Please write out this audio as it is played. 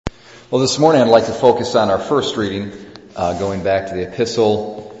Well, this morning I'd like to focus on our first reading, going back to the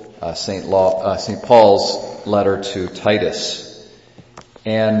epistle, St. Paul's letter to Titus.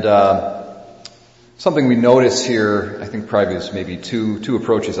 And something we notice here, I think probably there's maybe two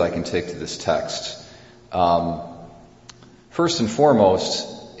approaches I can take to this text. First and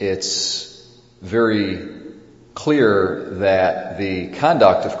foremost, it's very clear that the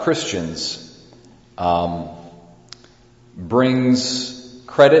conduct of Christians brings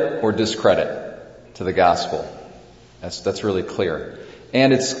credit or discredit to the gospel. That's really clear.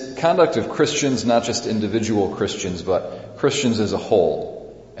 And it's conduct of Christians, not just individual Christians, but Christians as a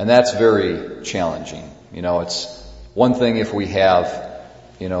whole. And that's very challenging. It's one thing if we have,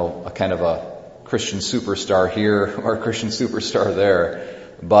 a kind of a Christian superstar here or a Christian superstar there,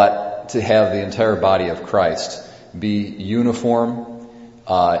 but to have the entire body of Christ be uniform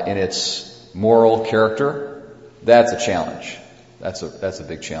in its moral character, that's a challenge. That's a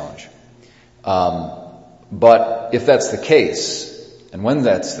big challenge. But if that's the case, and when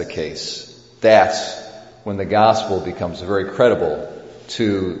that's the case, that's when the gospel becomes very credible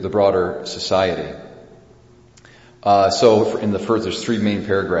to the broader society. So in the first, there's three main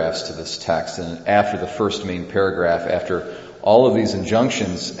paragraphs to this text, and after the first main paragraph, after all of these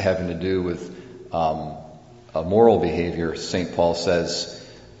injunctions having to do with a moral behavior, St. Paul says,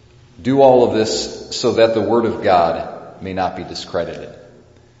 do all of this so that the word of God may not be discredited.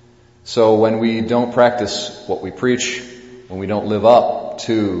 So when we don't practice what we preach, when we don't live up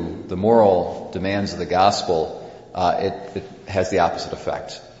to the moral demands of the gospel, it has the opposite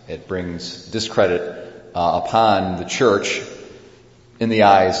effect. It brings discredit upon the church in the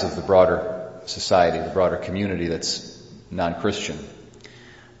eyes of the broader society, the broader community that's non-Christian.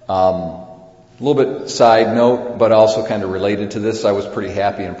 A little bit side note, but also kind of related to this. I was pretty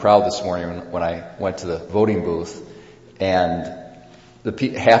happy and proud this morning when I went to the voting booth, and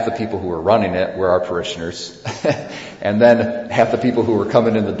half the people who were running it were our parishioners, and then half the people who were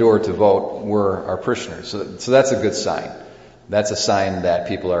coming in the door to vote were our parishioners. So that's a good sign. That's a sign that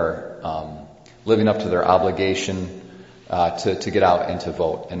people are living up to their obligation to get out and to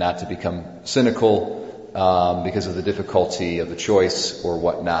vote, and not to become cynical because of the difficulty of the choice or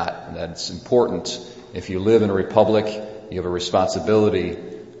whatnot. And that's important. If you live in a republic, you have a responsibility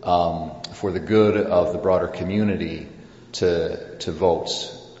for the good of the broader community to vote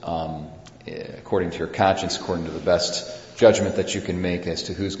according to your conscience, according to the best judgment that you can make as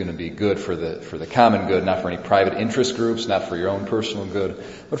to who's going to be good for the common good, not for any private interest groups, not for your own personal good,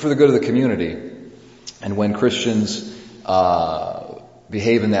 but for the good of the community. And when Christians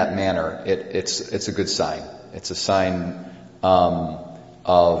behave in that manner, it's a good sign. It's a sign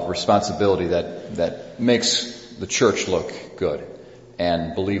of responsibility that makes the church look good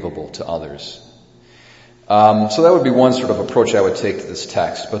and believable to others. So that would be one sort of approach I would take to this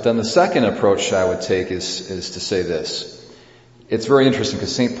text. But then the second approach I would take is to say this. It's very interesting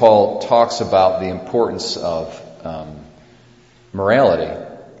because St. Paul talks about the importance of morality.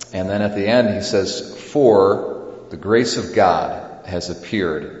 And then at the end he says, for the grace of God has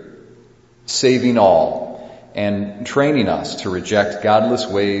appeared, saving all, and training us to reject godless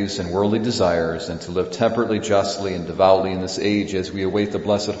ways and worldly desires, and to live temperately, justly, and devoutly in this age as we await the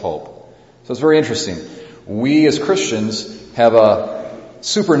blessed hope. So it's very interesting. We as Christians have a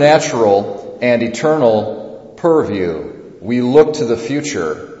supernatural and eternal purview. We look to the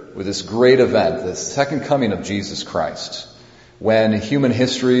future with this great event, the second coming of Jesus Christ, when human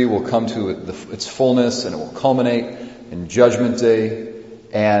history will come to its fullness and it will culminate in Judgment Day,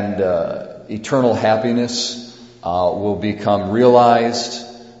 and eternal happiness will become realized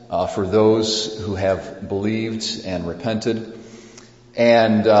for those who have believed and repented.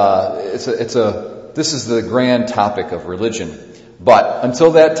 And this is the grand topic of religion. But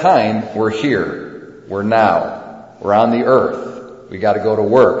until that time, we're here. We're now. We're on the earth. We got to go to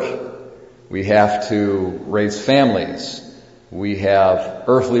work. We have to raise families. We have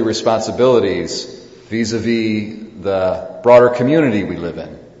earthly responsibilities vis-a-vis the broader community we live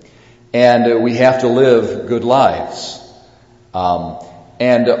in. And we have to live good lives.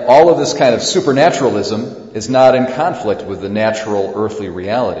 And all of this kind of supernaturalism is not in conflict with the natural earthly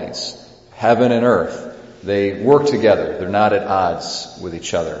realities. Heaven and earth, they work together. They're not at odds with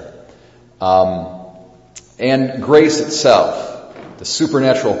each other. And grace itself, the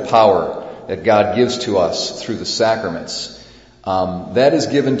supernatural power that God gives to us through the sacraments, that is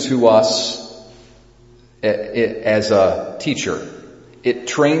given to us as a teacher. It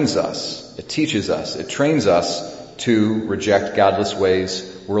trains us. It teaches us. It trains us to reject godless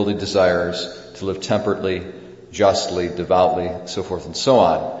ways, worldly desires, to live temperately, justly, devoutly, so forth and so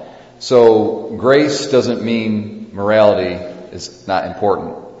on. So grace doesn't mean morality is not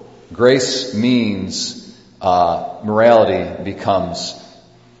important. Grace means morality becomes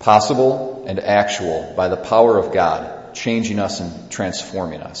possible and actual by the power of God, changing us and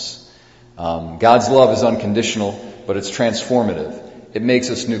transforming us. God's love is unconditional, but it's transformative. It makes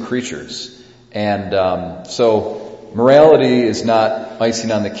us new creatures. And so morality is not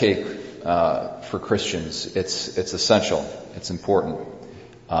icing on the cake for Christians. It's essential. It's important.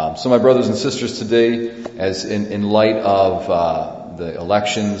 So my brothers and sisters today, as in light of the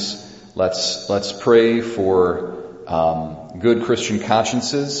elections, let's pray for good Christian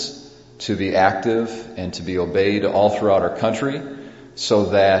consciences to be active and to be obeyed all throughout our country, so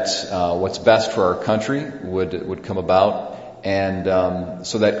that what's best for our country would come about, and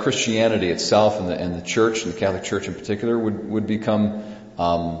so that Christianity itself and the church, and the Catholic Church in particular, would become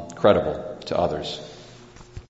credible to others.